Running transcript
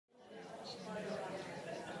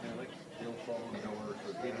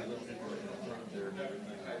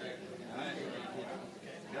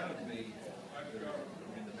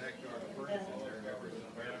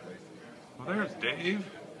Dave.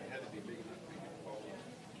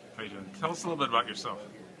 How you doing? Tell us a little bit about yourself.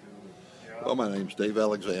 Well, my name's Dave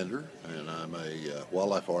Alexander, and I'm a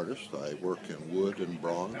wildlife artist. I work in wood and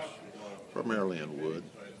bronze, primarily in wood,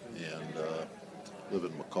 and live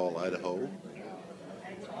in McCall, Idaho,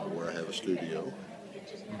 where I have a studio.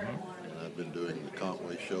 And I've been doing the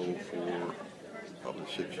Conway show for probably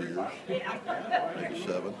 6 years, maybe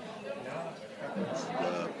 7.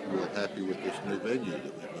 And real happy with this new venue that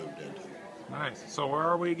we moved into. Nice. So where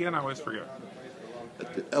are we again? I always forget.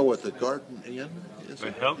 At the Garden Inn.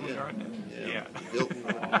 The Hilton Garden Inn? Yeah. The Hilton.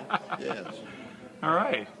 Yes. All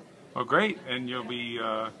right. Well, great. And you'll be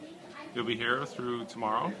here through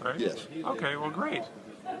tomorrow, right? Yes. Okay. Well, great.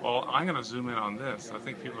 Well, I'm going to zoom in on this. I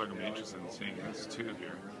think people are going to be interested in seeing this too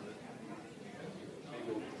here.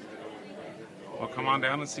 Well, come on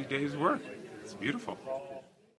down and see Dave's work. It's beautiful.